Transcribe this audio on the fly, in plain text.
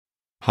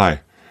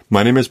Hi,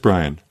 my name is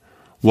Brian.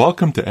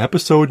 Welcome to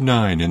Episode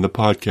 9 in the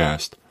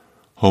podcast,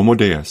 Homo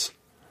Deus,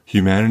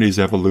 Humanity's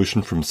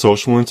Evolution from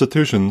Social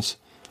Institutions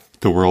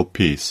to World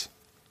Peace.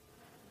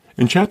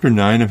 In Chapter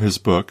 9 of his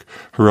book,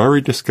 Harari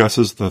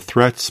discusses the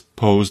threats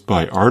posed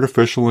by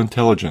artificial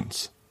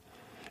intelligence,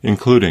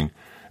 including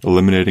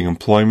eliminating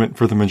employment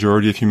for the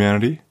majority of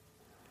humanity,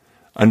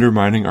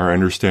 undermining our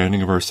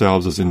understanding of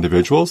ourselves as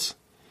individuals,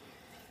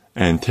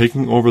 and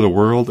taking over the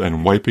world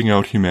and wiping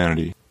out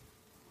humanity.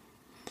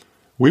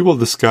 We will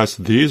discuss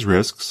these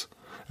risks,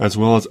 as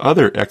well as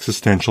other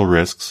existential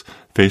risks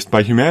faced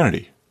by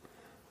humanity,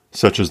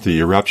 such as the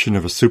eruption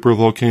of a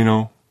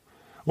supervolcano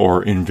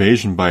or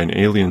invasion by an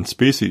alien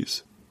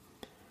species.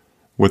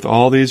 With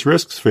all these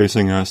risks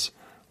facing us,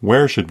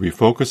 where should we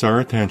focus our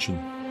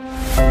attention?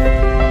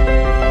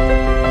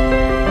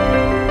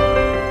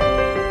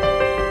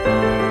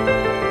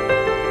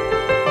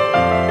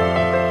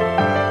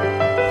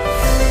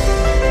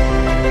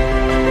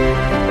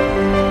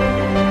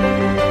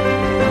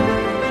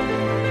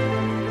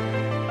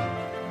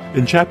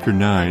 In Chapter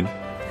 9,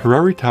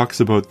 Harari talks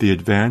about the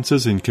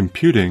advances in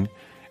computing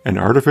and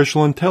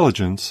artificial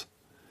intelligence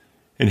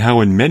and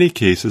how in many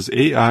cases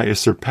AI is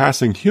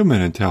surpassing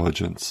human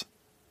intelligence.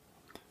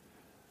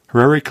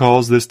 Harari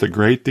calls this the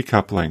great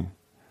decoupling.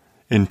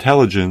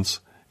 Intelligence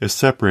is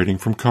separating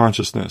from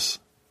consciousness.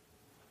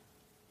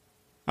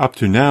 Up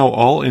to now,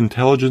 all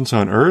intelligence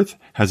on Earth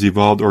has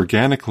evolved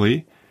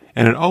organically,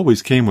 and it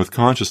always came with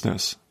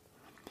consciousness.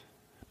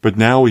 But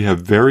now we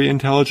have very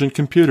intelligent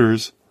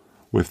computers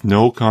with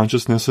no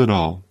consciousness at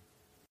all.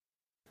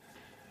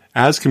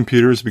 As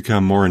computers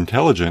become more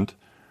intelligent,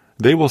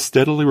 they will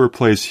steadily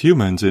replace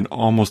humans in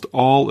almost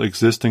all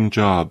existing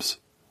jobs,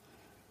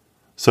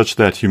 such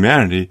that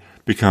humanity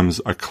becomes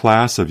a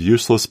class of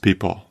useless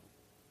people.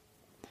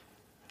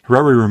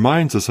 Harari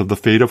reminds us of the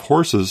fate of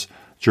horses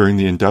during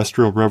the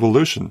Industrial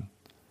Revolution.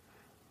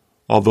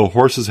 Although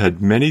horses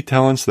had many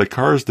talents that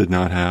cars did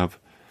not have,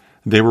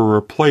 they were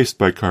replaced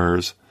by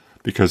cars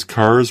because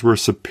cars were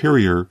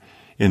superior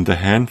in the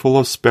handful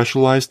of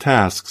specialized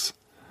tasks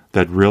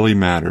that really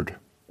mattered.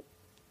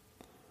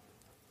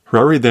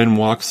 Harari then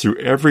walks through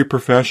every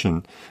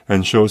profession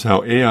and shows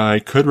how AI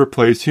could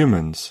replace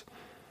humans,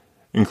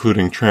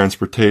 including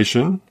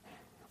transportation,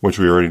 which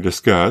we already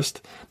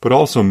discussed, but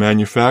also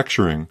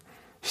manufacturing,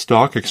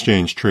 stock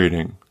exchange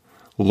trading,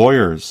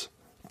 lawyers,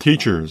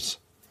 teachers,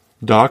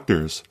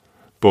 doctors,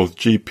 both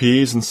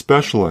GPs and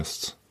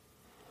specialists,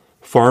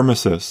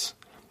 pharmacists,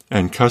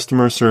 and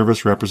customer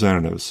service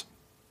representatives.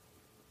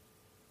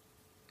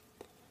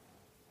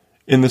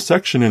 In the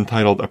section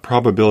entitled A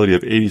Probability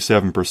of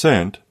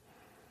 87%,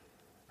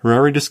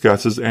 Harari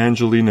discusses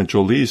Angelina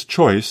Jolie's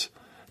choice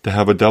to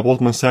have a double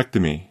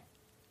mastectomy.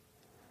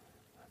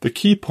 The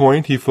key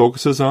point he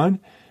focuses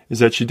on is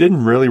that she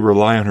didn't really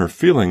rely on her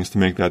feelings to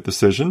make that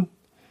decision.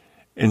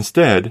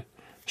 Instead,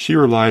 she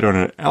relied on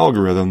an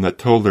algorithm that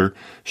told her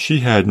she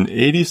had an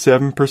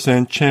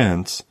 87%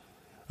 chance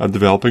of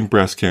developing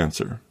breast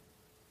cancer.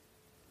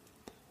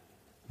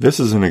 This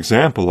is an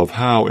example of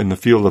how, in the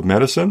field of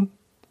medicine,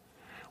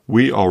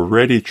 we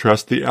already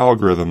trust the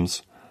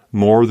algorithms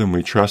more than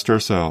we trust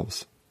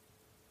ourselves.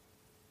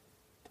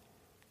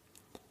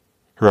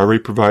 Harari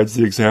provides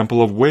the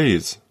example of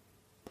Waze.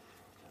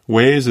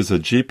 Waze is a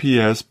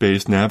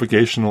GPS-based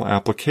navigational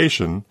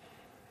application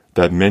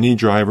that many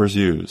drivers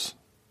use.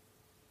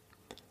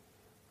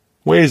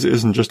 Waze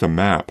isn't just a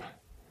map.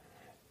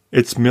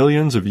 It's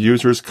millions of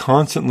users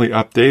constantly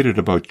updated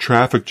about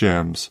traffic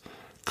jams,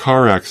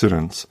 car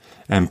accidents,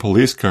 and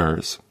police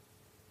cars.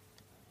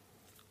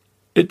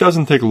 It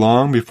doesn't take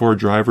long before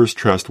drivers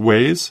trust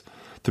Waze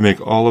to make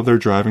all of their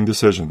driving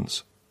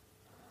decisions.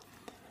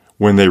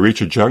 When they reach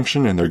a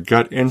junction and their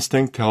gut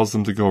instinct tells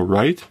them to go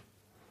right,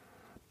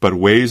 but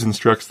Waze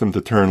instructs them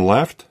to turn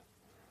left,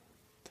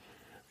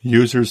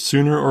 users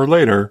sooner or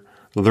later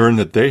learn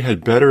that they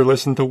had better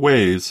listen to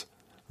Waze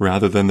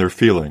rather than their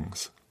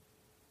feelings.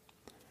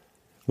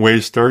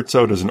 Waze starts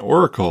out as an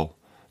oracle,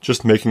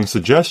 just making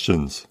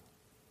suggestions.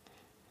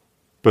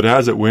 But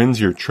as it wins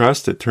your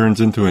trust, it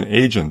turns into an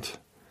agent,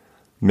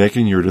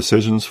 making your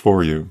decisions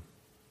for you.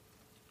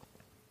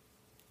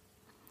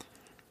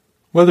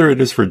 Whether it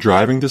is for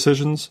driving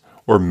decisions,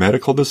 or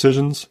medical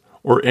decisions,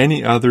 or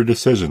any other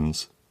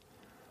decisions,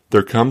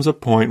 there comes a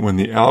point when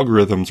the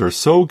algorithms are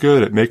so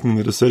good at making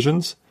the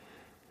decisions,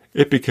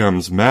 it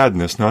becomes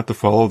madness not to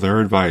follow their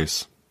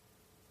advice.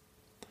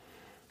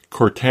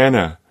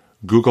 Cortana,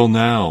 Google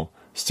Now,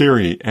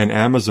 Siri, and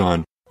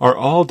Amazon are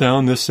all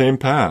down this same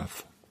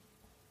path.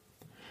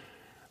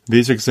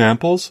 These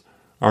examples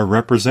are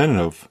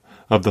representative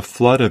of the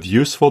flood of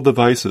useful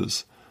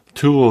devices,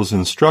 tools,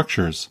 and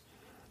structures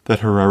that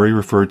Harari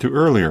referred to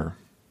earlier.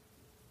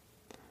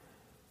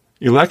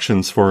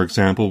 Elections, for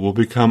example, will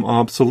become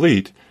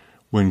obsolete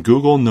when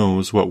Google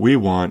knows what we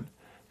want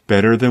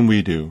better than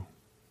we do.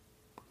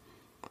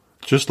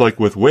 Just like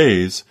with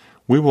Waze,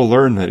 we will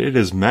learn that it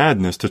is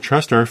madness to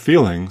trust our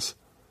feelings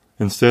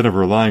instead of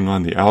relying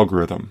on the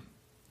algorithm.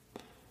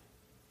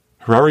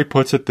 Harari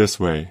puts it this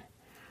way: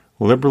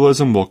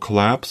 liberalism will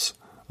collapse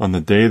on the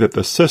day that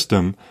the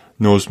system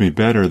knows me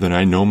better than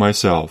I know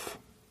myself.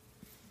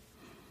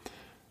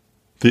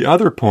 The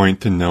other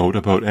point to note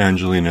about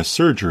Angelina's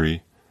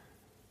surgery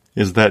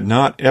is that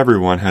not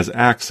everyone has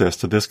access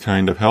to this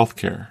kind of health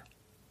care.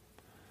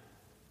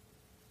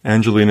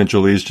 Angelina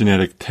Jolie's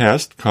genetic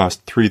test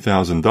cost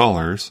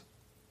 $3,000,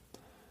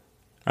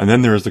 and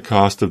then there is the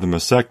cost of the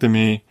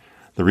mastectomy,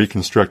 the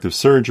reconstructive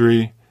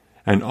surgery,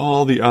 and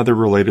all the other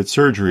related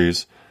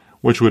surgeries,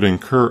 which would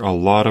incur a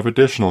lot of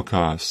additional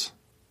costs.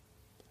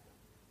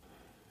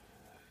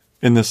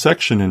 In the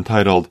section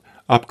entitled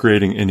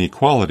Upgrading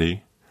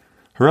Inequality,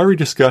 Harari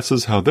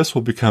discusses how this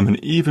will become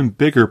an even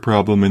bigger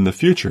problem in the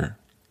future.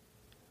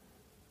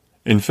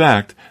 In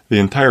fact, the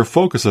entire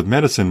focus of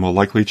medicine will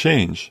likely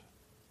change.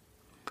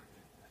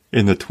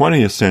 In the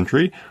 20th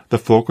century, the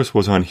focus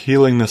was on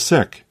healing the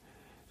sick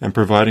and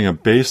providing a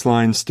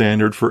baseline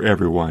standard for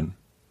everyone.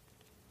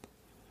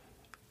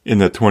 In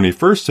the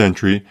 21st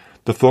century,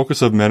 the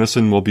focus of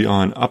medicine will be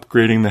on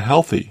upgrading the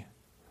healthy,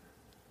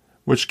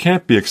 which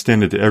can't be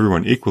extended to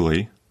everyone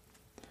equally.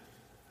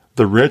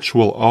 The rich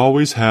will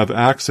always have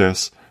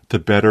access to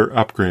better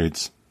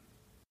upgrades.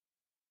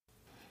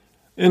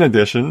 In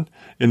addition,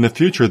 in the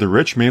future the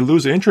rich may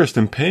lose interest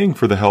in paying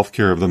for the health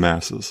care of the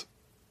masses.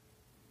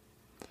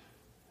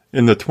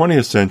 In the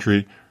 20th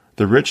century,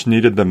 the rich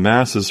needed the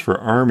masses for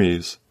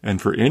armies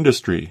and for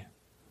industry.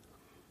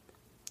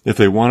 If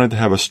they wanted to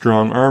have a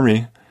strong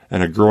army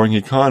and a growing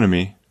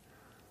economy,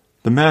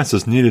 the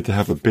masses needed to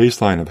have a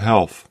baseline of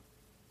health.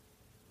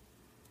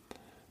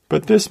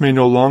 But this may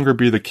no longer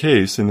be the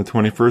case in the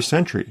 21st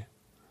century.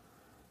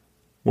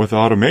 With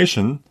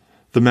automation,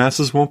 the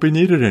masses won't be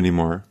needed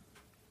anymore.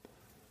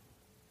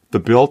 The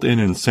built-in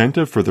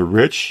incentive for the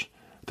rich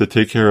to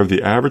take care of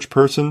the average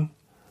person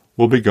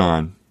will be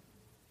gone.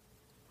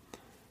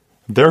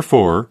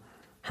 Therefore,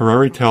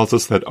 Harari tells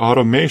us that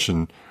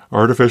automation,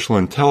 artificial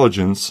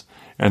intelligence,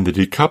 and the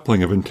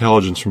decoupling of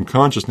intelligence from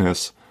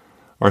consciousness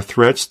are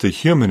threats to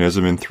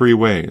humanism in three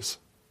ways.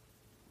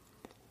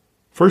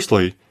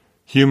 Firstly,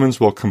 humans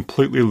will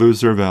completely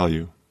lose their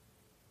value.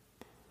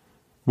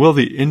 Will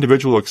the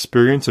individual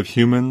experience of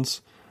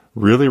humans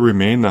really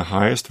remain the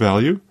highest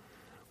value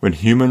when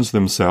humans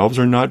themselves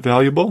are not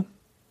valuable?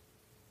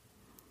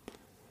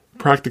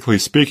 Practically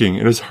speaking,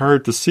 it is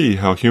hard to see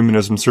how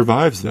humanism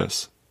survives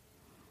this.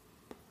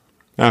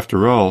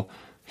 After all,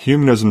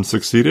 humanism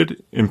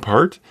succeeded, in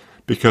part,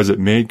 because it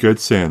made good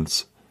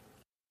sense.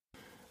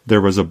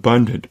 There was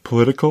abundant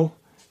political,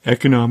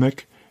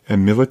 economic,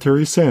 and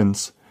military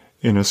sense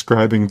in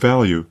ascribing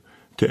value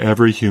to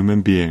every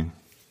human being.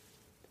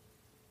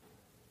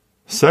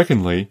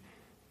 Secondly,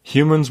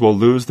 humans will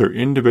lose their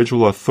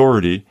individual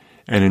authority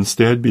and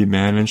instead be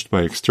managed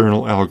by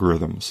external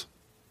algorithms.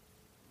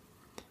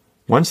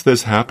 Once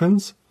this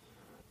happens,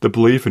 the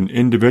belief in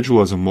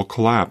individualism will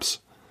collapse,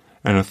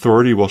 and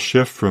authority will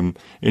shift from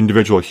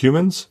individual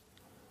humans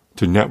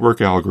to network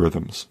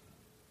algorithms.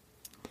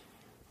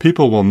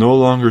 People will no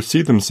longer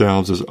see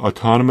themselves as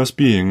autonomous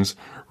beings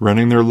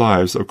running their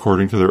lives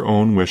according to their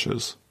own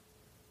wishes.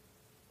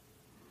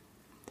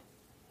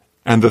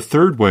 And the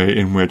third way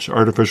in which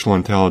artificial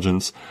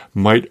intelligence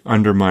might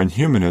undermine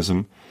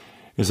humanism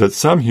is that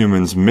some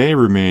humans may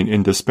remain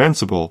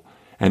indispensable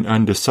and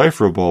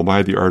undecipherable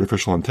by the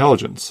artificial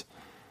intelligence.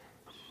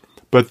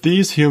 But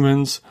these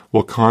humans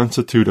will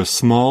constitute a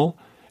small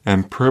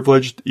and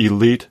privileged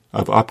elite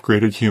of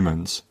upgraded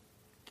humans.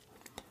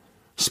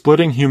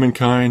 Splitting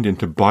humankind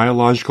into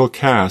biological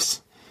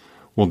castes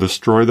will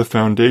destroy the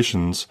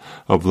foundations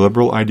of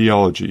liberal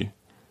ideology,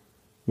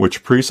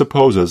 which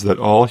presupposes that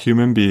all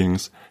human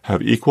beings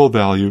have equal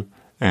value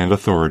and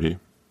authority.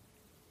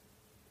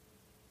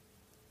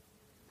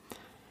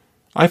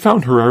 I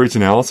found Harari's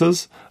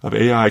analysis of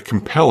AI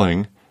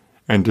compelling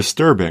and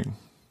disturbing.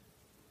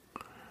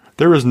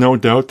 There is no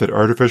doubt that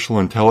artificial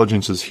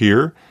intelligence is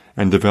here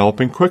and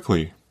developing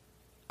quickly.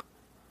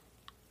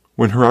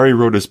 When Harari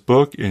wrote his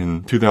book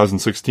in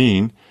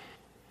 2016,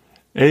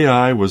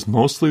 AI was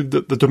mostly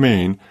the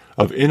domain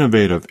of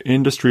innovative,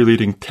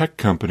 industry-leading tech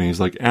companies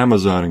like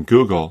Amazon and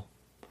Google.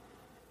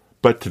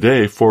 But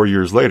today, 4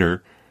 years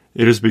later,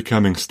 it is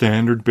becoming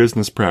standard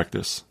business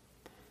practice.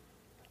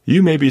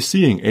 You may be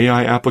seeing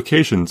AI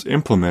applications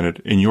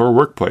implemented in your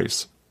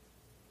workplace.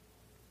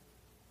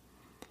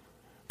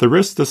 The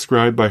risks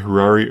described by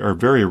Harari are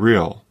very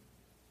real.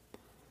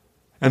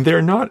 And they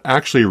are not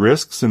actually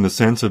risks in the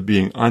sense of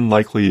being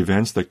unlikely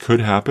events that could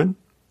happen.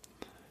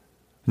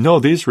 No,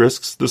 these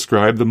risks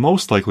describe the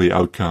most likely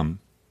outcome.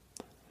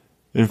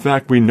 In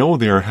fact, we know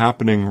they are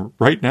happening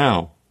right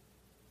now.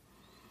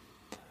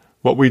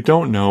 What we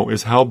don't know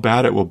is how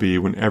bad it will be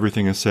when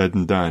everything is said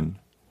and done.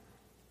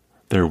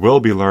 There will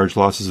be large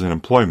losses in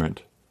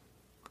employment,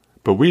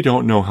 but we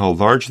don't know how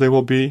large they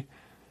will be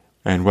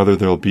and whether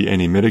there will be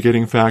any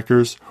mitigating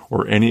factors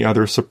or any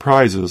other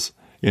surprises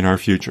in our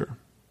future.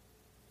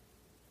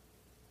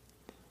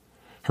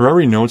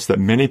 Harari notes that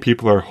many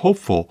people are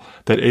hopeful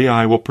that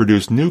AI will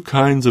produce new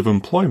kinds of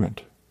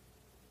employment.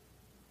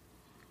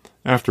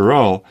 After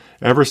all,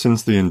 ever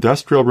since the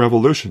Industrial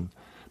Revolution,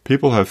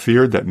 people have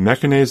feared that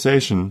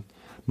mechanization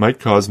might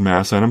cause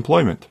mass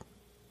unemployment.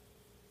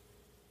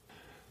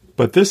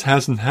 But this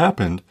hasn't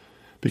happened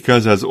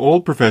because as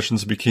old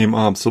professions became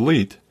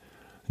obsolete,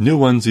 new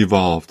ones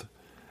evolved,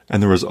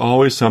 and there was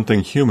always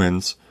something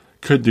humans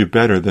could do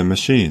better than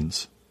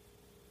machines.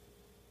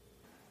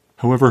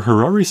 However,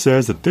 Harari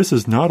says that this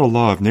is not a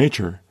law of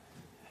nature,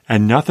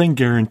 and nothing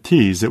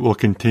guarantees it will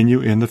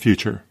continue in the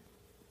future.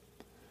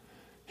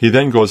 He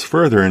then goes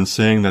further in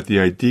saying that the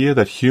idea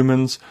that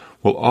humans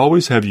will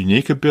always have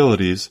unique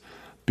abilities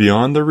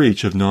beyond the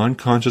reach of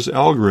non-conscious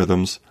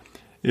algorithms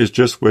is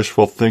just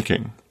wishful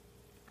thinking.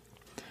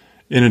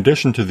 In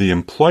addition to the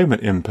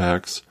employment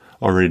impacts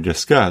already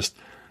discussed,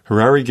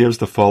 Harari gives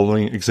the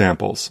following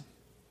examples.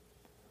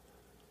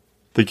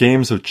 The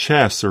games of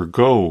chess or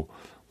Go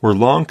were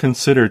long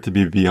considered to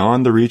be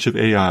beyond the reach of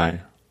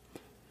AI,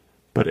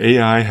 but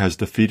AI has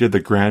defeated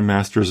the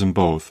grandmasters in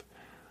both,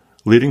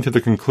 leading to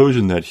the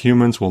conclusion that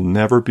humans will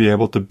never be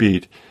able to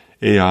beat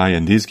AI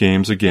in these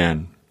games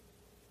again.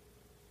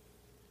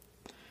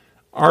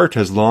 Art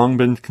has long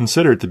been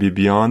considered to be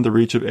beyond the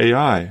reach of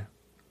AI.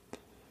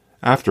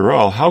 After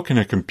all, how can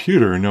a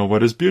computer know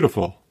what is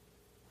beautiful?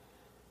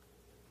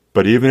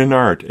 But even in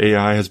art,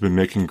 AI has been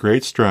making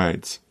great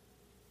strides.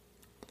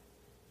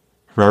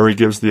 Harari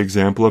gives the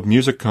example of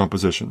music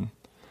composition.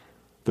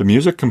 The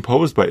music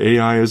composed by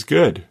AI is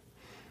good.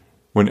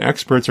 When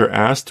experts are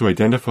asked to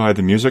identify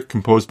the music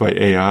composed by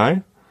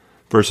AI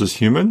versus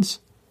humans,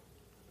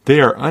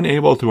 they are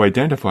unable to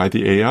identify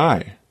the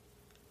AI.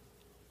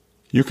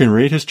 You can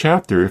read his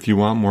chapter if you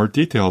want more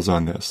details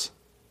on this.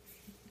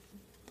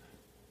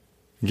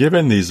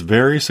 Given these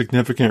very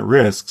significant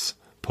risks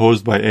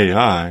posed by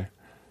AI,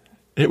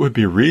 it would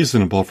be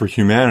reasonable for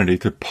humanity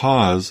to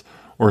pause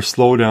or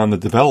slow down the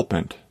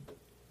development.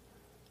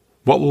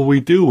 What will we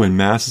do when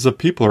masses of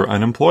people are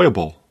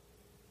unemployable?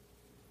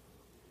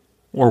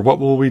 Or what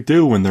will we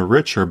do when the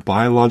rich are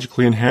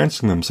biologically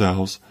enhancing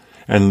themselves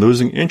and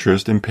losing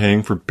interest in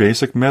paying for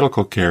basic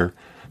medical care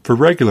for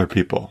regular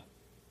people?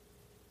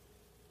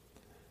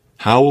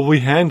 How will we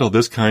handle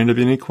this kind of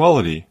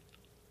inequality?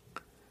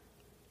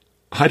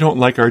 I don't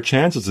like our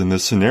chances in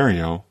this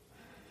scenario.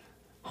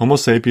 Homo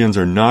sapiens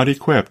are not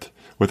equipped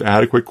with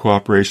adequate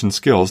cooperation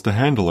skills to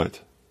handle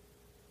it.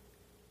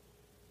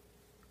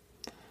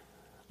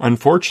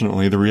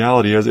 Unfortunately, the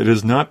reality is it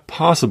is not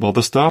possible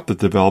to stop the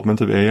development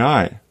of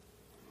AI.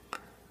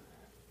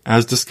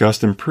 As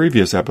discussed in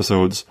previous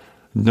episodes,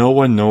 no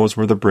one knows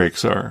where the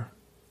brakes are.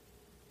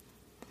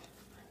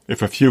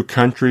 If a few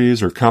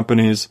countries or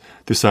companies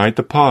decide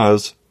to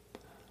pause,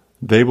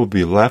 they will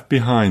be left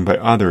behind by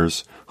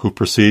others who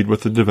proceed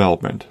with the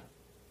development.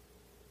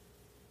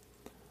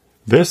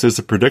 This is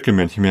the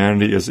predicament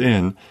humanity is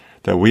in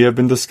that we have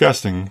been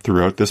discussing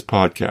throughout this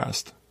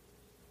podcast.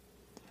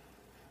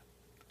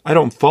 I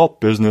don't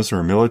fault business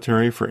or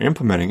military for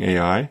implementing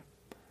AI.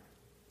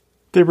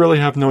 They really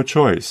have no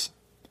choice.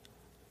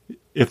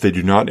 If they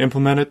do not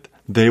implement it,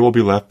 they will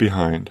be left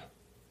behind.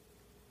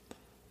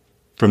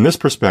 From this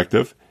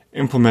perspective,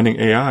 implementing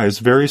AI is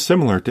very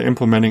similar to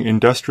implementing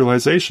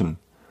industrialization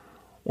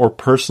or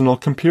personal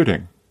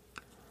computing.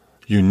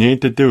 You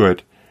need to do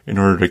it in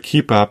order to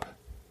keep up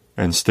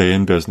and stay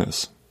in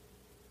business.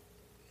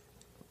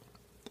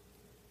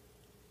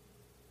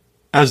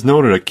 As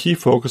noted, a key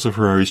focus of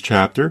Harari's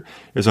chapter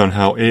is on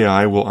how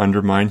AI will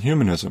undermine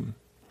humanism.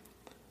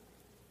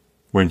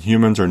 When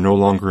humans are no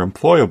longer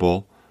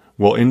employable,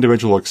 will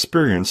individual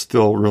experience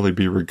still really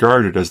be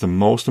regarded as the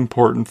most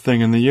important thing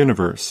in the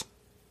universe?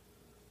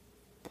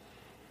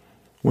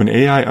 When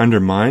AI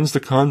undermines the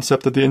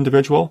concept of the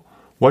individual,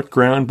 what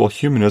ground will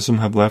humanism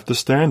have left to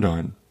stand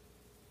on?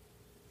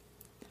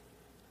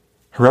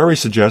 Harari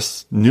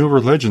suggests new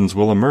religions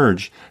will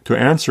emerge to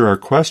answer our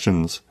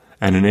questions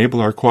and enable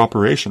our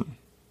cooperation.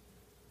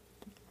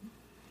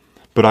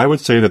 But I would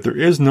say that there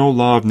is no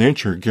law of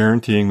nature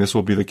guaranteeing this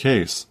will be the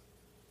case.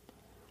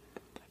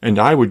 And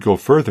I would go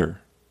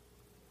further.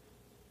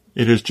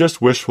 It is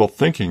just wishful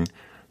thinking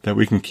that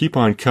we can keep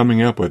on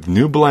coming up with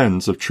new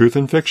blends of truth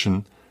and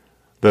fiction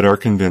that are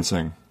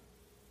convincing.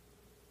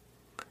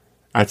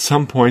 At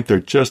some point, there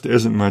just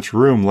isn't much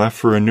room left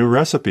for a new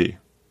recipe.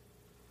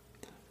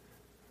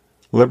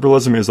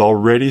 Liberalism is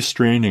already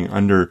straining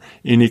under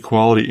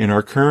inequality in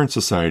our current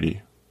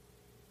society.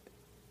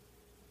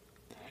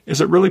 Is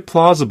it really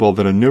plausible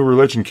that a new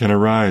religion can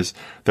arise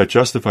that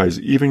justifies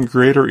even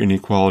greater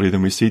inequality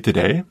than we see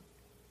today?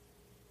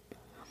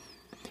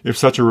 If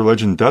such a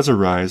religion does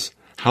arise,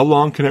 how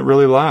long can it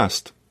really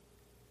last?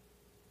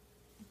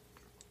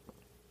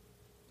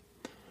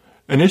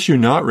 An issue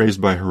not raised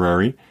by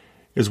Harari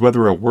is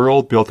whether a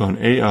world built on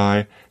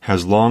AI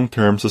has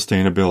long-term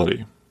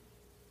sustainability.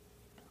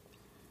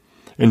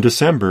 In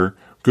December,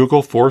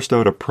 Google forced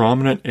out a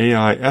prominent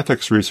AI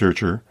ethics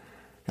researcher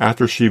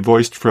after she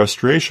voiced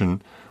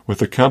frustration with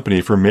the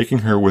company for making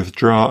her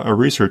withdraw a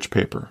research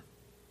paper.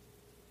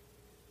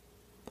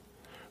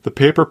 The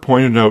paper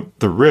pointed out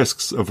the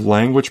risks of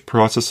language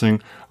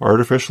processing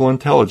artificial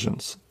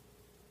intelligence,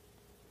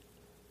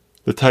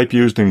 the type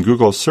used in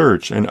Google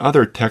Search and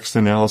other text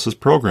analysis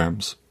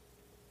programs.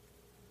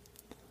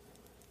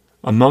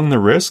 Among the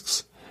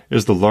risks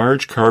is the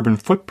large carbon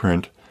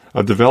footprint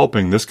of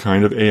developing this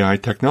kind of AI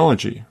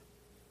technology.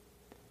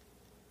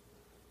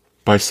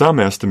 By some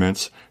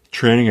estimates,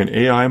 training an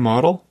AI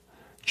model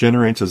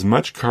generates as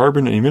much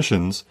carbon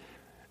emissions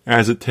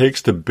as it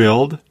takes to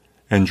build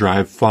and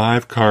drive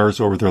 5 cars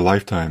over their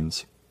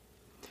lifetimes.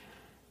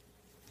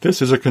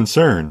 This is a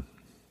concern.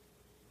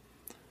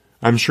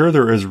 I'm sure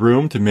there is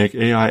room to make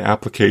AI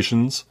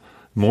applications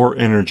more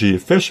energy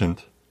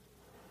efficient,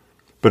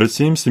 but it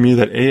seems to me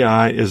that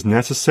AI is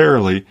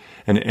necessarily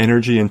an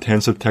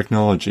energy-intensive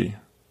technology.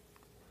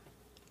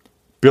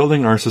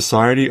 Building our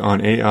society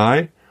on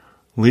AI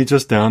leads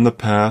us down the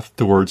path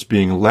towards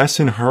being less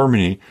in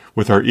harmony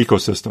with our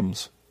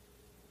ecosystems.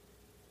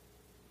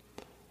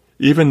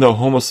 Even though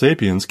Homo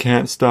sapiens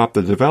can't stop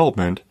the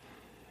development,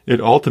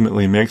 it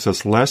ultimately makes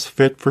us less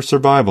fit for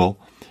survival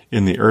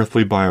in the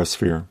earthly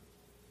biosphere.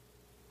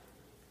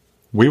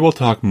 We will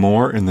talk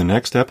more in the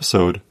next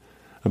episode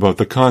about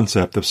the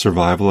concept of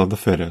survival of the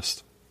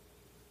fittest.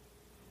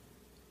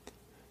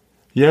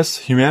 Yes,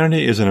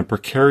 humanity is in a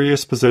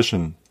precarious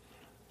position.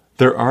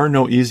 There are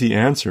no easy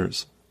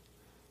answers.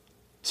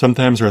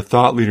 Sometimes our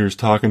thought leaders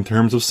talk in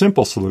terms of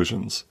simple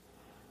solutions.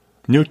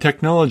 New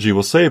technology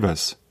will save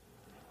us,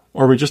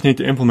 or we just need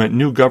to implement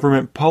new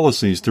government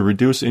policies to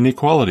reduce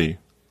inequality.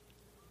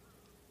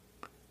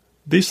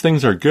 These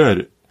things are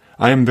good.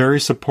 I am very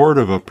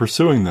supportive of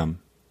pursuing them.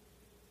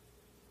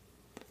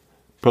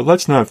 But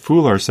let's not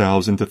fool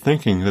ourselves into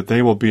thinking that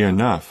they will be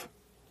enough.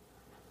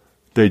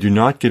 They do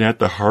not get at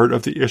the heart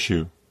of the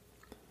issue.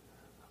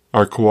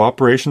 Our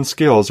cooperation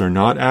skills are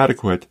not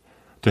adequate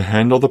to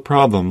handle the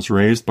problems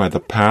raised by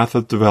the path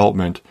of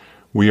development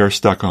we are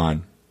stuck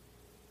on.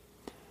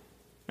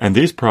 And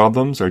these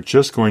problems are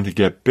just going to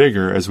get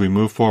bigger as we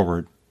move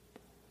forward.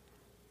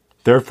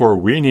 Therefore,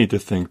 we need to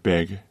think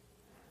big.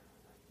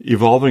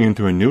 Evolving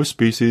into a new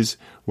species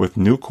with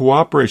new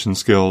cooperation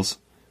skills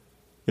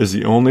is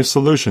the only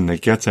solution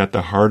that gets at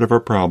the heart of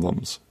our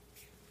problems.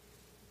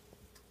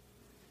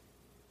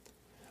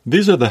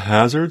 These are the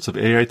hazards of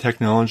AI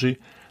technology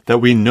that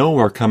we know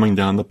are coming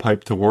down the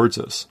pipe towards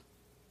us.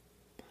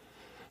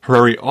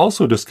 Harari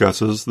also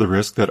discusses the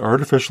risk that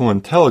artificial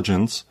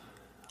intelligence,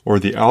 or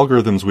the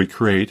algorithms we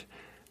create,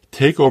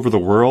 take over the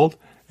world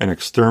and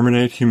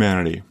exterminate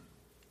humanity.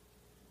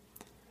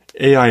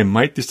 AI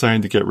might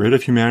decide to get rid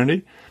of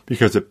humanity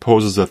because it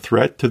poses a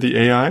threat to the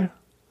AI,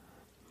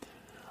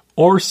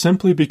 or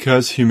simply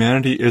because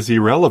humanity is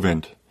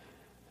irrelevant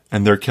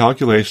and their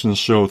calculations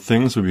show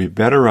things would be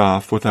better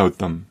off without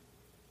them.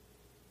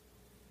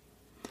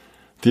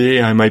 The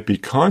AI might be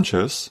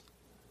conscious,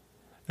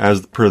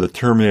 as per the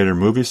Terminator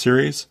movie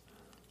series,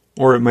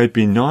 or it might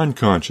be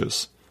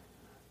non-conscious,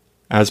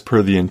 as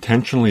per the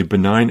intentionally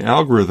benign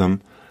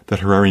algorithm that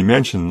Harari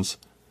mentions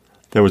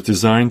that was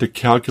designed to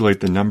calculate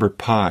the number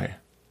pi,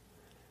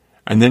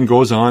 and then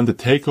goes on to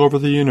take over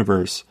the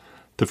universe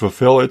to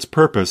fulfill its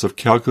purpose of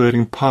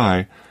calculating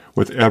pi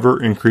with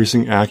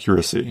ever-increasing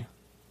accuracy.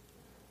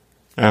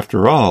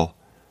 After all,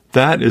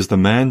 that is the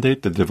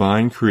mandate the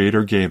divine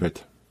Creator gave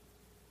it.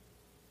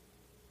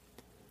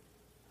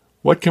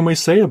 What can we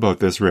say about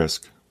this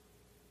risk?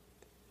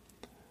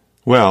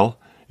 Well,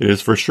 it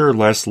is for sure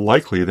less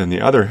likely than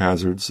the other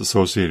hazards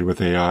associated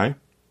with AI.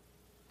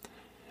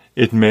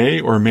 It may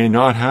or may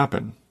not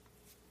happen.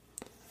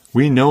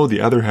 We know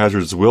the other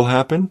hazards will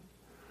happen.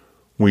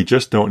 We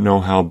just don't know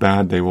how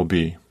bad they will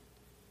be.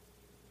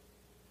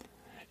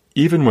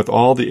 Even with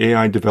all the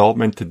AI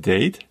development to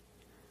date,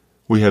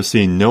 we have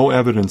seen no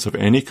evidence of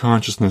any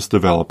consciousness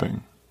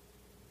developing.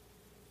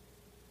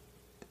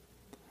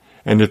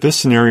 And if this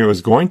scenario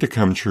is going to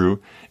come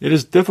true, it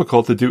is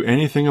difficult to do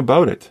anything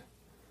about it.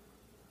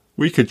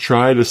 We could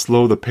try to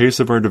slow the pace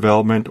of our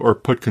development or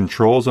put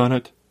controls on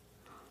it,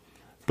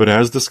 but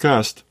as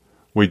discussed,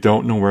 we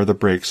don't know where the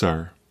brakes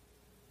are.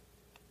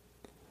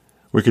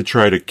 We could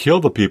try to kill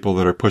the people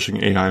that are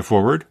pushing AI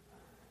forward,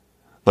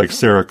 like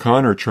Sarah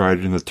Connor tried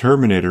in the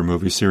Terminator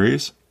movie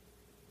series.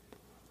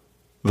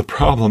 The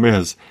problem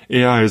is,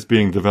 AI is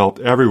being developed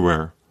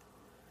everywhere.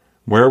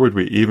 Where would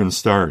we even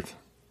start?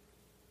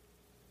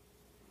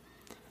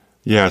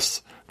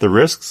 Yes, the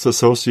risks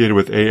associated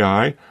with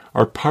AI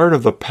are part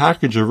of the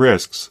package of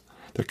risks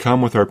that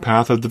come with our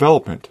path of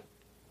development.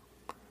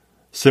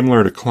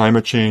 Similar to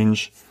climate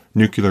change,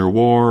 nuclear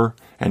war,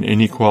 and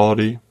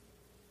inequality,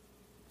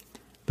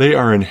 they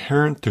are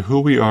inherent to who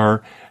we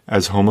are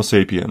as Homo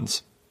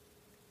sapiens.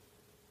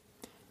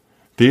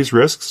 These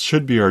risks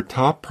should be our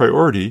top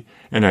priority,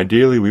 and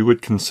ideally we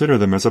would consider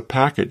them as a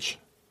package.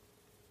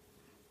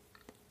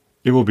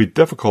 It will be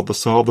difficult to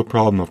solve the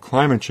problem of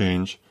climate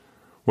change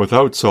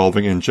without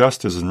solving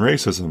injustice and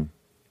racism.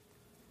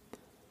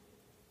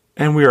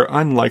 And we are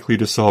unlikely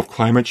to solve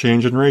climate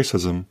change and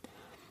racism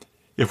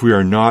if we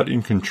are not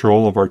in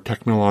control of our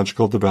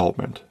technological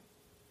development.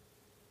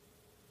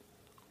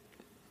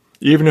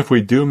 Even if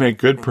we do make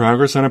good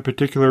progress on a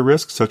particular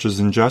risk, such as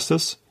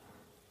injustice,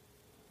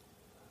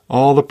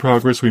 all the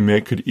progress we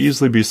make could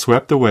easily be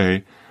swept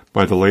away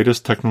by the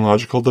latest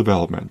technological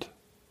development.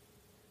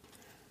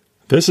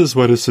 This is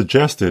what is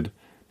suggested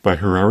by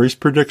Harari's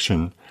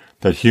prediction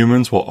that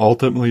humans will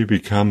ultimately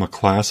become a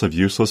class of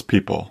useless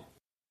people.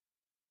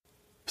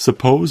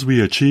 Suppose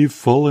we achieve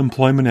full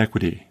employment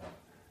equity.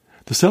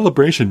 The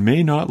celebration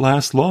may not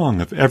last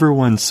long if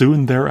everyone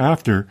soon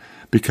thereafter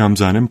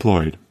becomes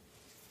unemployed.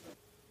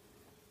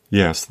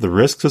 Yes, the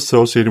risks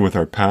associated with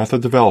our path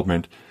of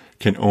development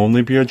can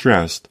only be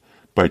addressed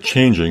by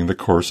changing the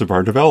course of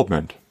our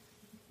development.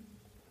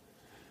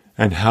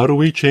 And how do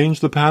we change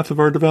the path of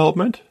our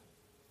development?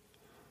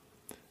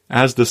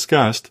 As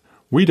discussed,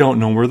 we don't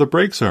know where the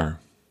brakes are.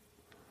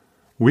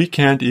 We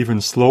can't even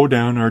slow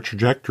down our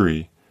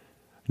trajectory,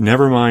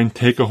 never mind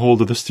take a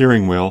hold of the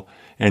steering wheel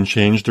and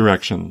change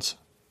directions.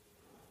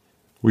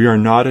 We are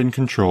not in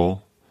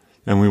control,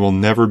 and we will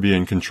never be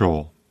in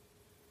control.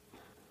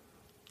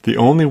 The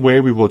only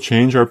way we will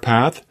change our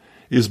path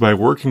is by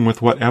working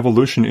with what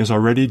evolution is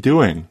already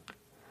doing,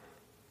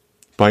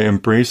 by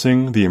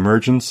embracing the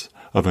emergence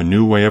of a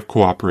new way of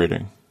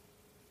cooperating.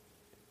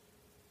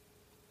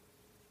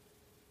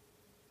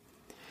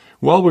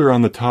 While we're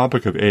on the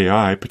topic of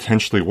AI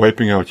potentially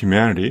wiping out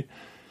humanity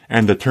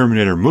and the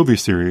Terminator movie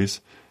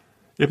series,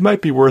 it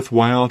might be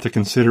worthwhile to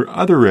consider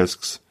other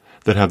risks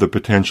that have the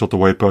potential to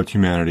wipe out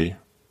humanity.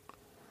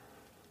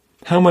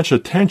 How much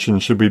attention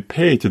should we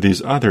pay to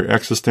these other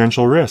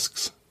existential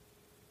risks?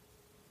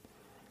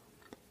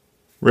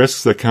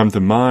 Risks that come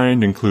to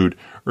mind include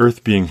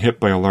Earth being hit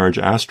by a large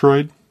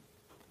asteroid,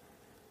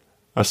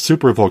 a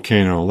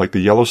supervolcano like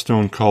the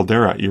Yellowstone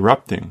caldera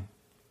erupting,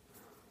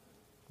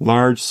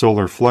 large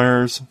solar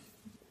flares.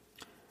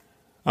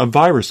 A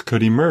virus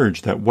could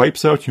emerge that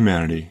wipes out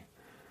humanity.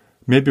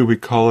 Maybe we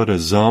call it a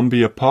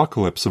zombie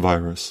apocalypse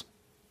virus.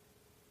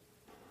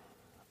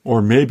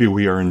 Or maybe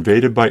we are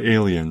invaded by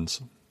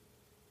aliens.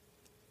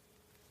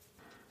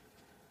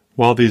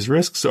 While these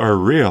risks are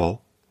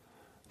real,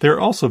 they are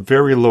also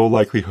very low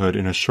likelihood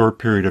in a short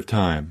period of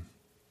time.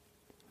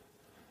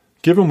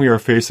 Given we are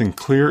facing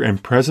clear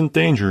and present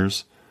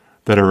dangers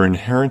that are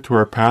inherent to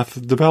our path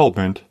of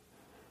development,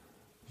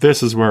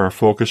 this is where our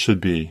focus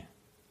should be.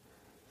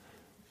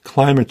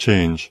 Climate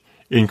change,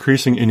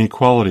 increasing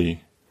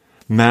inequality,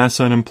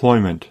 mass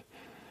unemployment,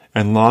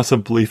 and loss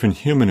of belief in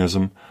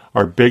humanism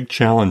are big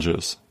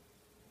challenges.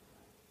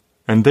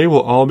 And they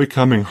will all be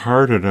coming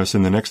hard at us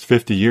in the next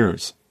 50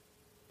 years.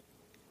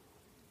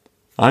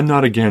 I'm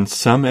not against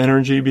some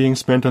energy being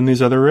spent on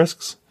these other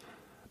risks,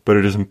 but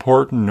it is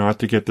important not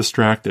to get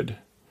distracted.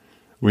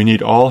 We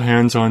need all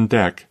hands on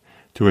deck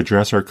to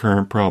address our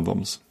current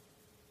problems.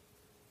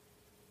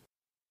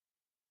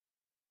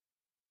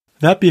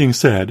 That being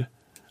said,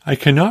 I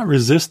cannot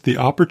resist the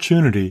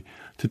opportunity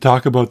to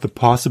talk about the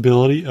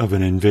possibility of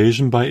an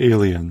invasion by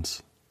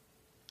aliens.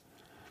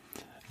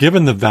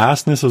 Given the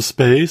vastness of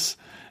space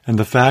and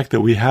the fact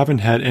that we haven't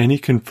had any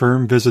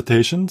confirmed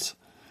visitations,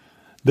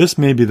 this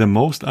may be the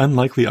most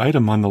unlikely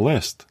item on the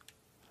list.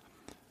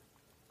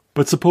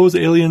 But suppose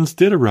aliens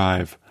did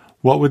arrive,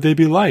 what would they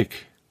be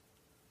like?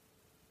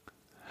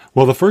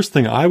 Well, the first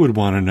thing I would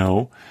want to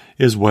know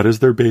is what is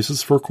their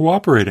basis for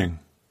cooperating?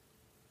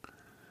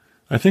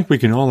 I think we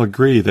can all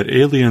agree that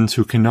aliens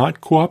who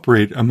cannot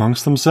cooperate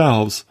amongst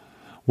themselves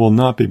will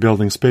not be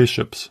building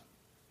spaceships.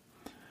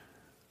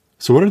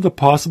 So what are the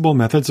possible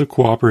methods of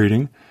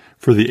cooperating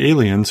for the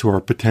aliens who are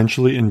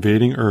potentially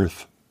invading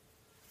Earth?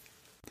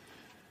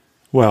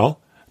 Well,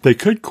 they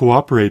could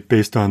cooperate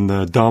based on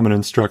the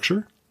dominant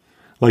structure,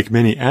 like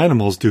many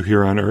animals do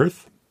here on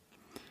Earth,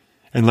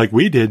 and like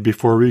we did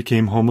before we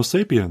became Homo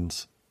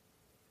sapiens.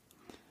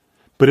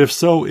 But if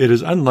so, it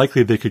is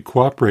unlikely they could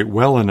cooperate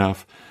well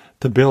enough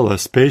to build a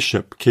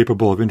spaceship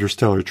capable of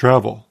interstellar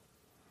travel.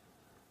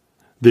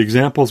 The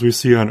examples we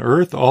see on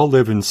Earth all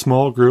live in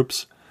small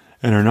groups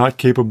and are not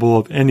capable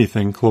of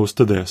anything close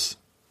to this.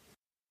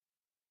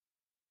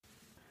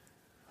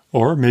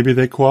 Or maybe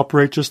they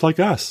cooperate just like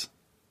us,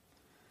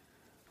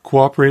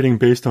 cooperating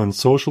based on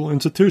social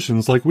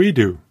institutions like we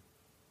do.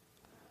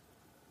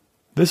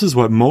 This is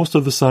what most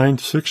of the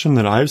science fiction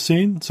that I've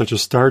seen, such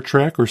as Star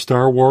Trek or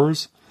Star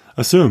Wars,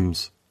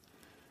 assumes.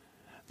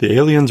 The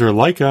aliens are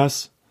like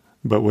us,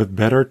 but with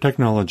better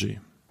technology.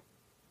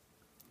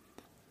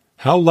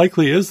 How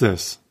likely is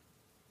this?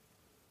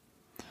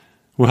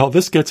 Well,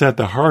 this gets at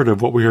the heart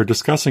of what we are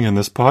discussing in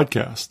this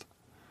podcast.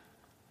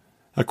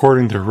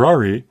 According to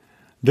Harari,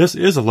 this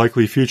is a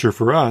likely future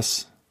for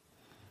us,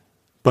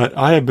 but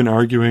I have been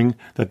arguing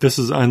that this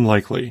is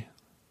unlikely.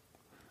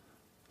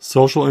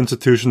 Social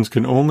institutions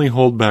can only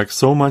hold back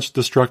so much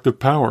destructive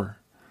power.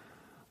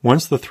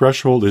 Once the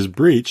threshold is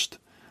breached,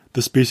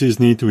 the species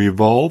need to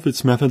evolve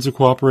its methods of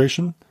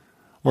cooperation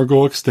or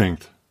go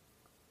extinct.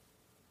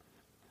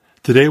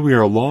 Today we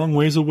are a long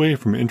ways away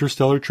from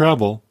interstellar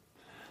travel,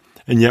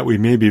 and yet we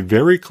may be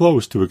very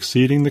close to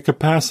exceeding the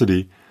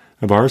capacity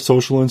of our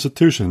social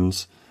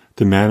institutions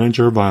to manage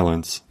our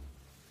violence.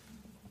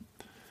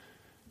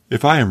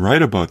 If I am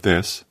right about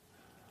this,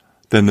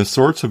 then the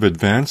sorts of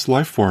advanced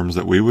life forms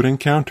that we would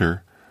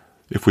encounter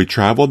if we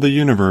traveled the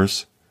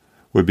universe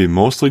would be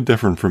mostly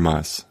different from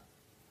us.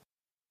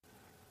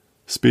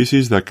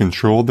 Species that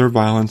controlled their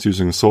violence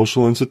using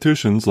social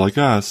institutions like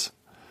us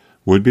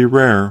would be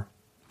rare,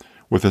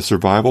 with a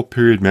survival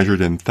period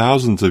measured in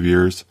thousands of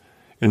years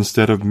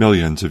instead of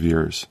millions of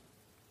years.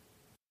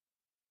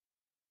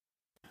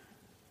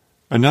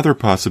 Another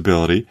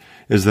possibility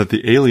is that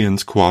the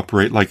aliens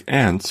cooperate like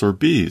ants or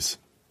bees.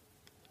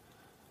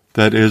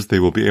 That is, they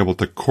will be able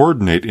to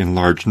coordinate in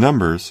large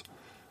numbers,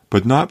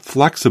 but not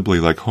flexibly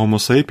like Homo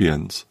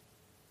sapiens.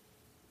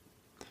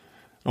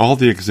 All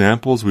the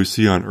examples we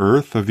see on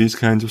Earth of these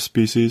kinds of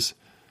species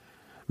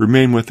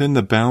remain within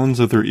the bounds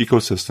of their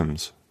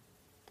ecosystems.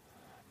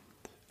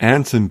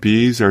 Ants and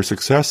bees are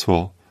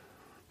successful,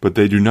 but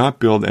they do not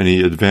build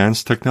any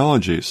advanced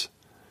technologies,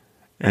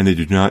 and they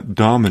do not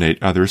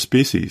dominate other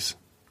species.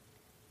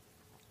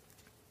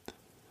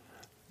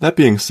 That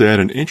being said,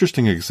 an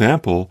interesting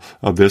example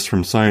of this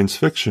from science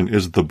fiction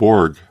is the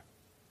Borg.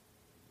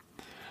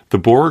 The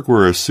Borg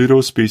were a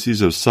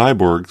pseudo-species of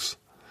cyborgs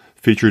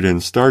featured in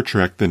Star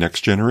Trek: The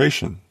Next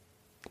Generation.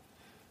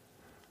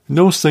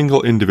 No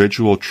single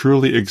individual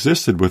truly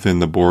existed within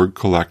the Borg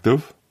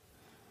collective,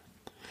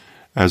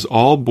 as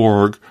all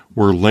Borg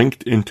were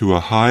linked into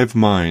a hive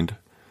mind,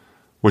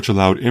 which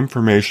allowed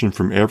information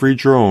from every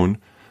drone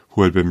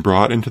who had been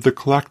brought into the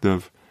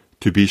collective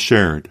to be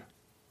shared.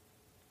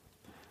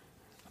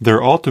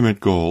 Their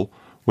ultimate goal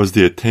was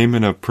the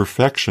attainment of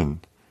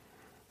perfection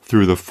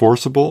through the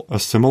forcible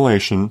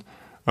assimilation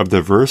of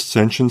diverse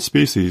sentient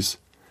species,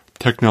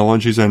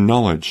 technologies, and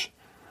knowledge,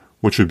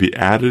 which would be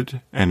added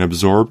and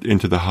absorbed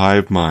into the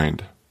hive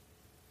mind.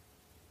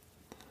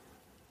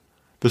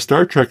 The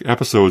Star Trek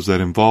episodes that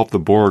involved the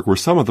Borg were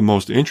some of the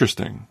most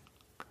interesting.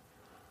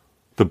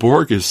 The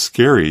Borg is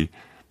scary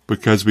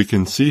because we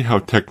can see how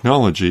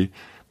technology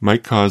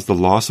might cause the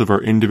loss of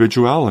our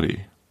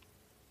individuality.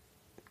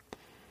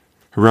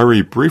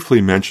 Harari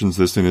briefly mentions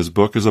this in his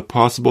book as a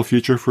possible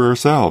future for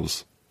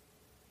ourselves.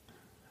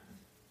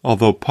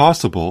 Although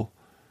possible,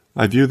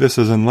 I view this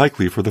as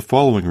unlikely for the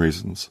following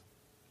reasons.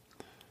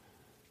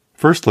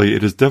 Firstly,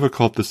 it is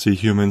difficult to see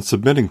humans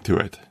submitting to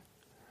it.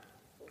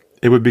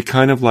 It would be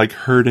kind of like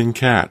herding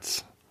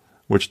cats,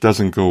 which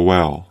doesn't go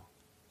well.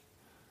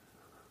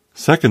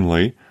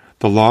 Secondly,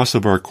 the loss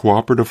of our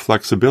cooperative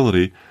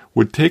flexibility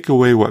would take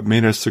away what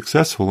made us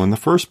successful in the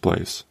first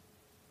place.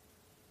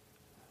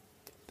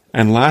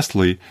 And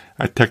lastly,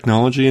 a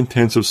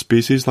technology-intensive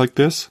species like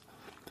this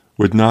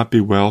would not be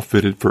well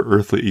fitted for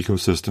earthly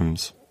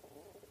ecosystems.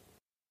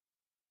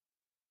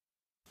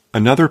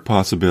 Another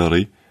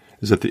possibility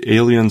is that the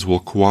aliens will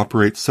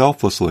cooperate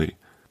selflessly.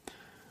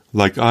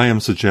 Like I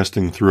am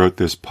suggesting throughout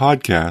this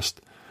podcast,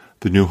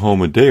 the new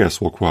Homo Deus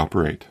will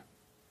cooperate.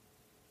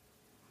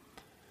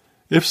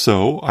 If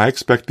so, I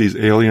expect these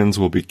aliens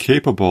will be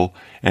capable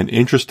and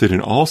interested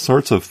in all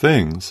sorts of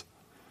things,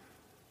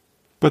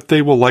 but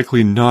they will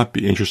likely not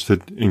be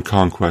interested in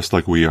conquest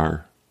like we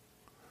are.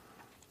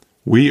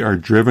 We are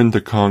driven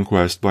to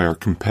conquest by our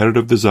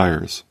competitive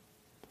desires.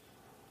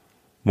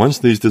 Once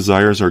these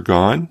desires are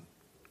gone,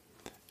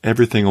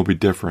 everything will be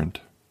different.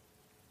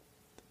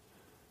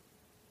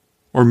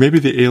 Or maybe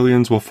the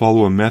aliens will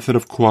follow a method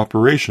of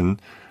cooperation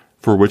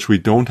for which we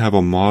don't have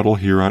a model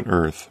here on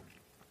Earth.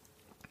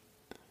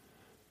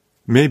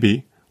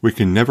 Maybe we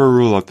can never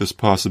rule out this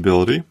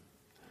possibility.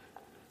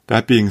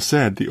 That being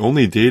said, the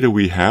only data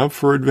we have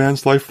for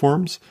advanced life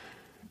forms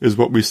is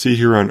what we see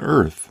here on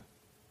Earth.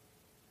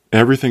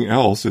 Everything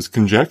else is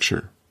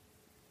conjecture.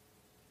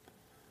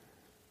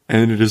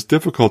 And it is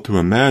difficult to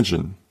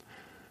imagine.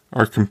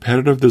 Our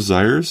competitive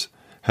desires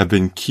have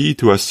been key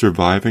to us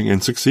surviving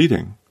and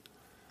succeeding,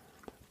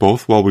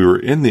 both while we were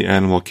in the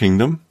animal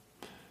kingdom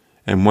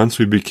and once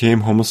we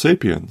became Homo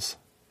sapiens.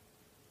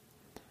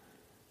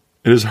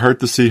 It is hard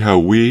to see how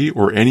we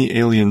or any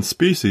alien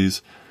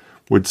species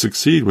would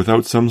succeed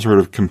without some sort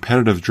of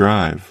competitive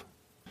drive.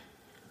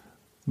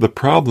 The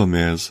problem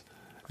is,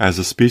 as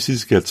a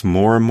species gets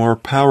more and more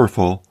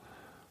powerful,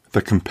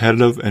 the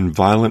competitive and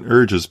violent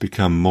urges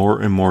become more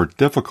and more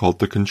difficult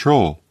to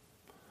control.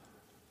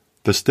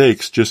 The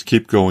stakes just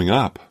keep going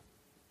up.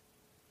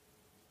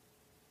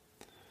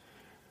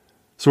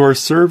 So our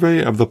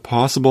survey of the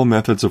possible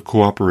methods of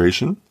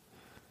cooperation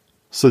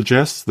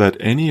suggests that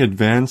any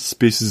advanced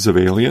species of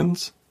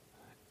aliens,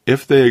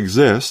 if they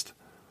exist,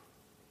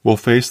 will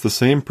face the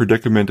same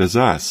predicament as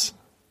us.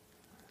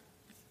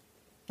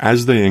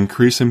 As they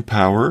increase in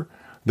power,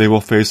 they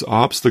will face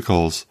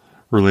obstacles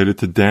related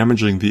to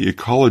damaging the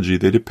ecology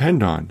they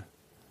depend on,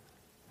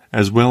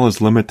 as well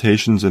as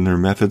limitations in their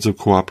methods of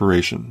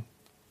cooperation.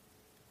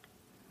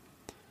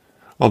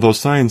 Although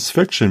science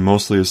fiction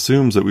mostly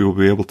assumes that we will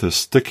be able to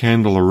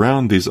stick-handle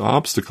around these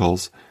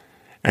obstacles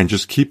and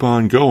just keep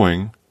on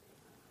going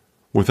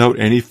without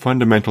any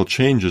fundamental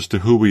changes to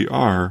who we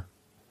are,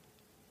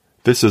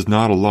 this is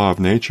not a law of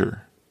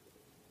nature.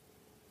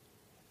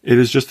 It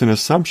is just an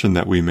assumption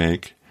that we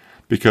make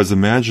because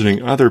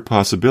imagining other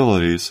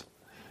possibilities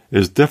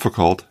is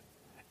difficult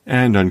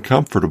and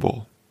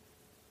uncomfortable.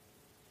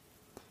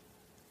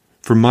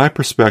 From my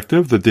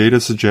perspective, the data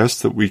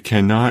suggests that we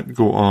cannot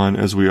go on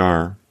as we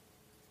are.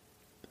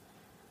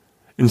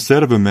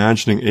 Instead of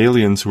imagining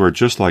aliens who are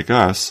just like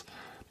us,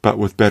 but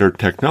with better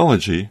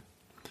technology,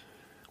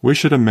 we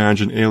should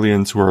imagine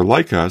aliens who are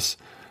like us,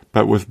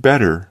 but with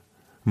better,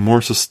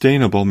 more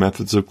sustainable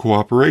methods of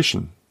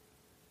cooperation.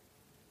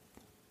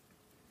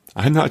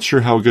 I'm not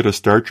sure how good a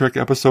Star Trek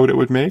episode it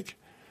would make,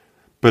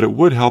 but it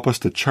would help us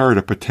to chart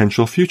a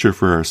potential future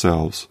for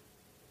ourselves.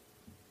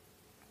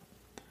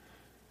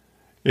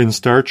 In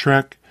Star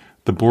Trek,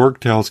 the Borg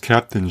tells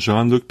Captain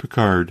Jean-Luc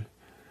Picard,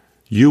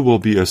 "You will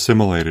be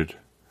assimilated.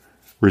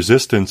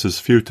 Resistance is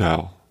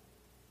futile."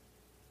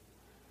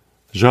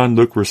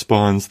 Jean-Luc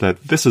responds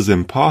that this is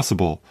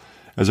impossible,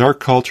 as our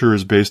culture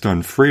is based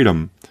on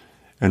freedom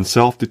and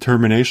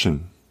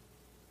self-determination.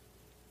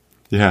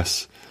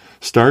 Yes,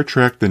 Star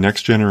Trek The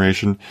Next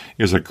Generation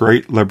is a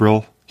great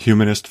liberal,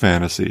 humanist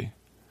fantasy.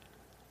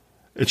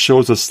 It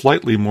shows a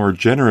slightly more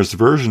generous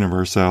version of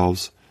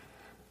ourselves,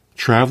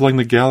 traveling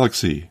the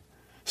galaxy,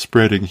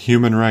 spreading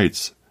human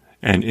rights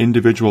and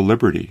individual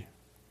liberty.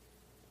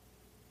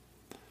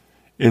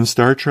 In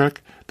Star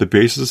Trek, the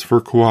basis for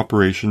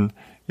cooperation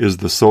is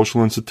the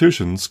social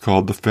institutions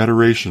called the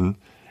Federation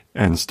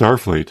and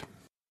Starfleet.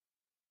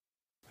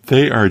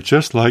 They are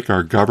just like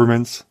our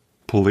governments,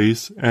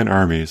 police, and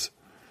armies,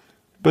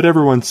 but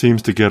everyone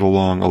seems to get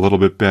along a little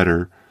bit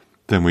better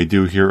than we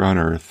do here on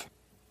Earth.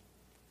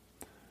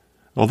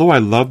 Although I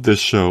love this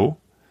show,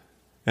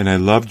 and I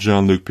love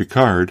Jean-Luc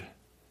Picard,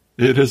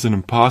 it is an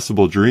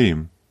impossible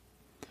dream.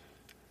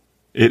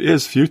 It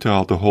is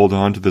futile to hold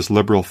on to this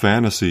liberal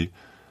fantasy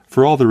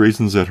for all the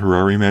reasons that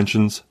Harari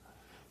mentions,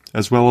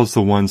 as well as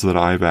the ones that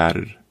I've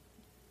added.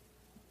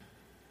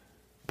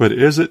 But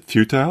is it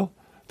futile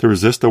to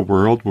resist a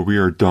world where we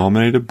are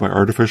dominated by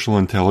artificial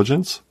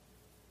intelligence?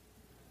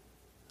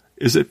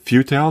 Is it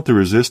futile to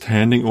resist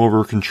handing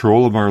over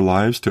control of our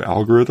lives to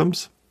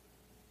algorithms?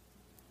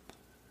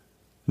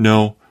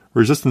 No,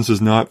 resistance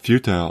is not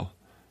futile.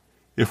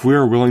 If we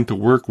are willing to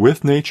work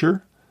with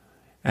nature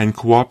and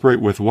cooperate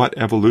with what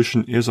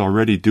evolution is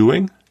already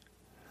doing,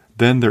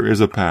 then there is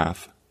a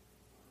path.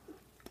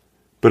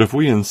 But if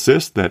we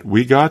insist that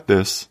we got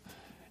this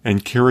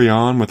and carry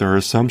on with our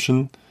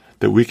assumption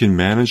that we can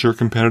manage our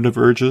competitive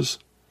urges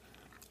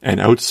and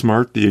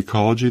outsmart the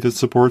ecology that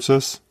supports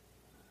us,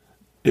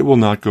 it will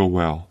not go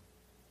well.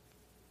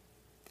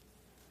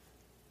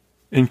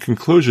 In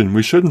conclusion,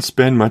 we shouldn't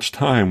spend much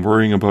time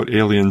worrying about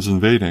aliens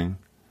invading.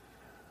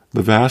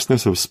 The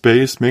vastness of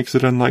space makes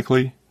it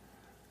unlikely,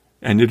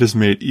 and it is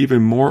made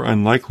even more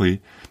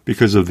unlikely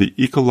because of the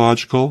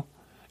ecological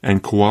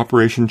and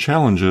cooperation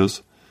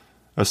challenges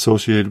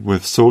associated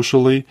with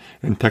socially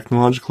and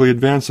technologically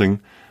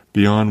advancing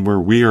beyond where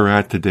we are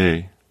at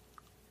today.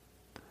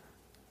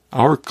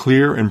 Our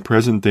clear and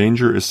present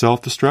danger is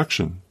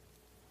self-destruction.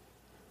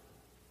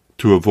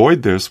 To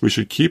avoid this, we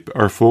should keep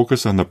our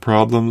focus on the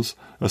problems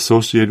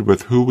associated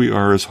with who we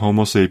are as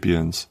Homo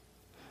sapiens,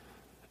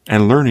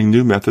 and learning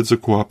new methods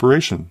of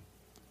cooperation.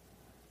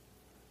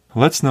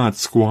 Let's not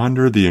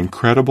squander the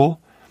incredible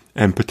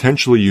and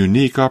potentially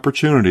unique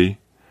opportunity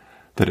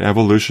that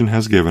evolution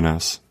has given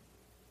us.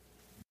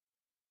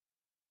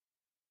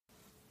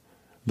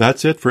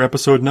 That's it for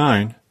episode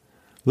 9.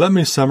 Let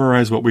me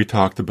summarize what we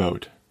talked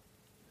about.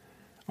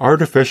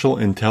 Artificial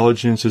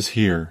intelligence is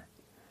here.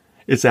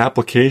 Its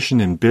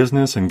application in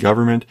business and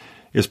government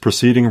is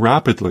proceeding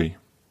rapidly.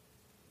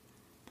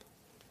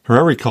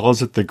 Harari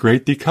calls it the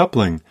Great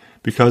Decoupling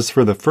because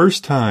for the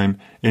first time,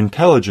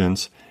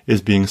 intelligence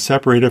is being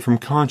separated from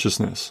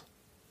consciousness.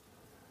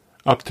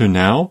 Up to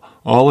now,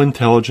 all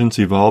intelligence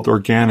evolved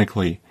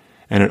organically,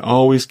 and it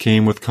always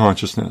came with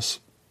consciousness.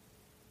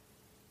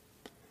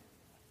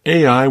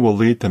 AI will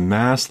lead to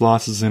mass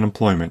losses in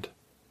employment.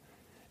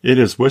 It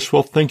is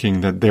wishful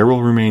thinking that there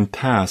will remain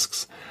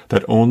tasks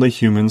that only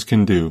humans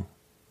can do.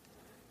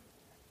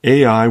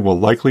 AI will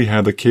likely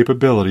have the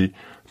capability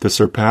to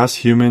surpass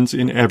humans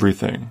in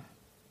everything.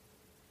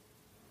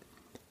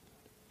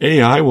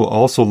 AI will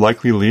also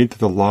likely lead to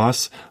the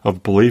loss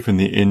of belief in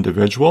the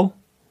individual,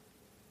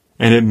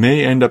 and it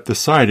may end up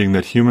deciding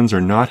that humans are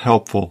not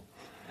helpful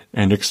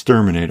and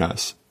exterminate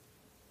us.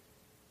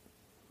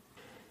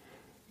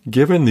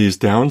 Given these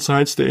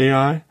downsides to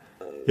AI,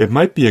 it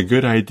might be a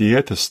good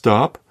idea to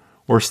stop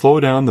or slow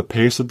down the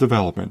pace of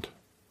development.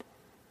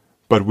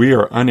 But we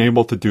are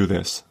unable to do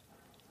this.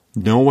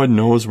 No one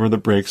knows where the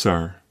brakes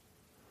are.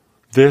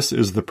 This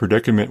is the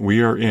predicament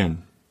we are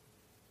in.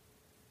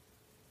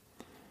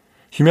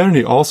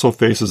 Humanity also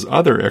faces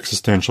other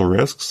existential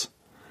risks,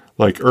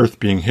 like Earth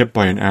being hit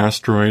by an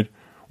asteroid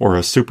or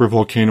a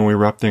supervolcano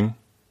erupting.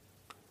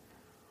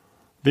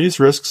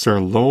 These risks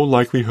are low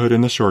likelihood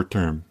in the short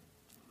term.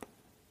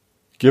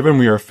 Given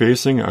we are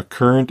facing a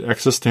current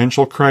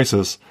existential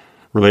crisis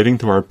relating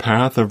to our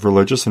path of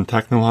religious and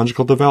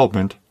technological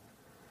development,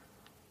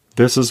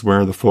 this is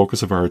where the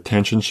focus of our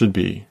attention should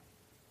be.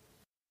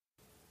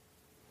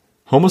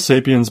 Homo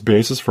sapiens'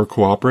 basis for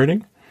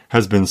cooperating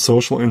has been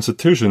social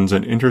institutions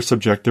and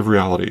intersubjective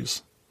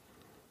realities.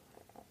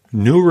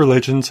 New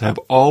religions have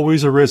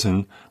always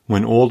arisen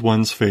when old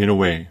ones fade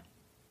away.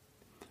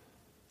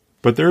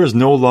 But there is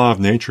no law of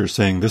nature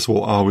saying this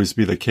will always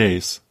be the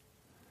case.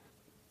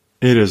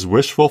 It is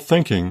wishful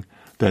thinking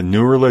that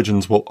new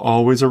religions will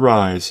always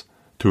arise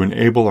to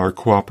enable our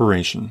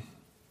cooperation.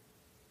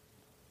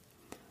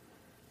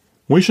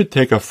 We should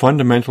take a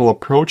fundamental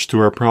approach to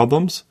our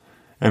problems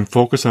and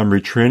focus on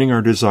retraining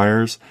our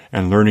desires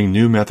and learning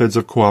new methods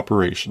of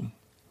cooperation.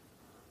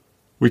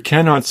 We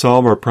cannot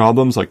solve our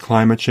problems like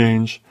climate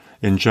change,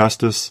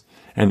 injustice,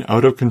 and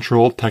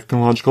out-of-control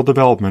technological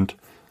development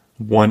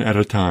one at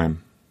a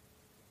time.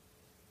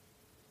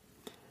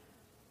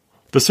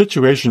 The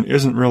situation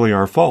isn't really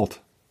our fault.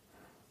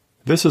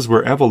 This is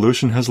where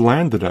evolution has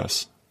landed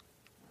us.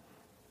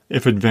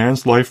 If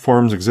advanced life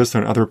forms exist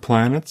on other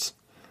planets,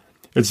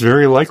 it's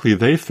very likely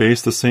they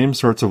face the same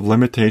sorts of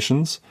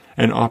limitations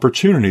and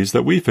opportunities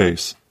that we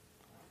face.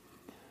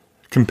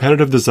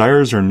 Competitive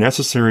desires are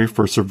necessary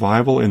for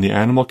survival in the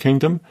animal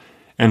kingdom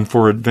and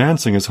for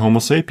advancing as Homo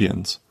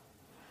sapiens.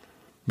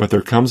 But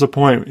there comes a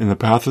point in the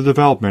path of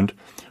development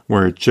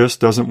where it just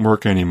doesn't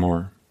work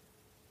anymore.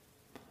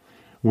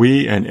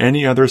 We and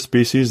any other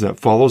species that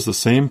follows the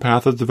same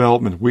path of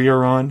development we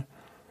are on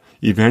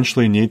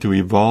eventually need to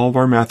evolve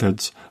our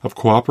methods of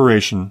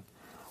cooperation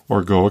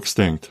or go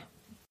extinct.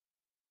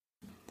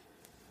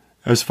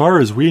 As far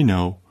as we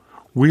know,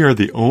 we are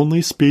the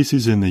only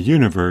species in the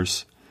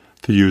universe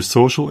to use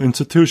social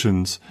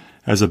institutions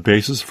as a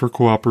basis for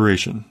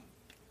cooperation.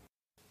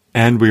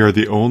 And we are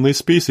the only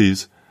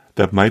species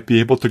that might be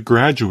able to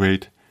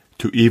graduate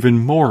to even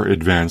more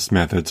advanced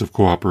methods of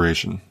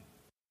cooperation.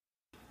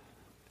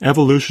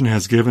 Evolution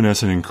has given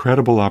us an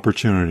incredible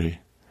opportunity.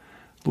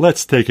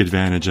 Let's take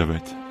advantage of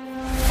it.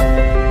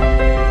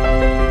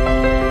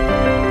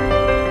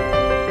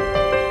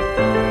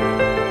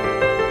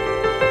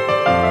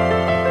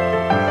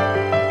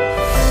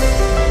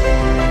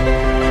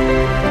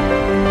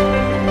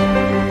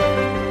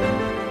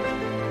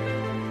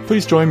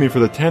 Please join me for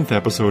the 10th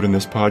episode in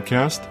this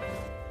podcast.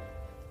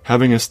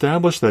 Having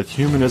established that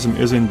humanism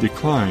is in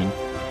decline,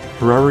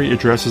 Harari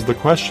addresses the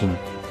question,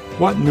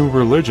 what new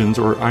religions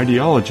or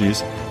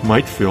ideologies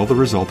might fill the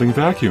resulting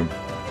vacuum?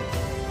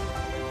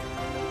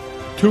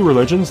 Two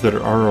religions that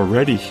are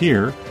already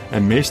here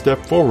and may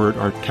step forward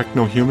are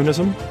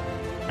techno-humanism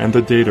and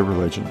the data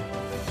religion.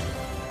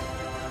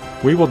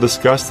 We will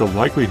discuss the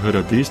likelihood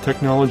of these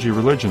technology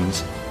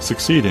religions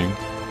succeeding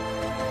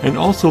and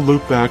also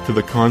loop back to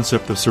the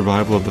concept of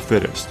survival of the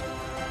fittest.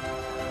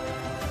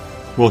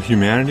 Will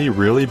humanity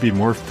really be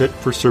more fit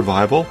for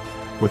survival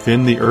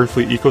within the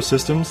earthly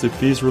ecosystems if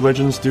these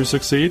religions do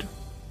succeed?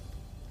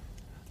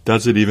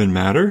 Does it even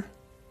matter?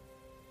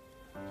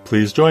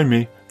 Please join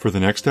me for the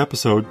next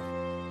episode.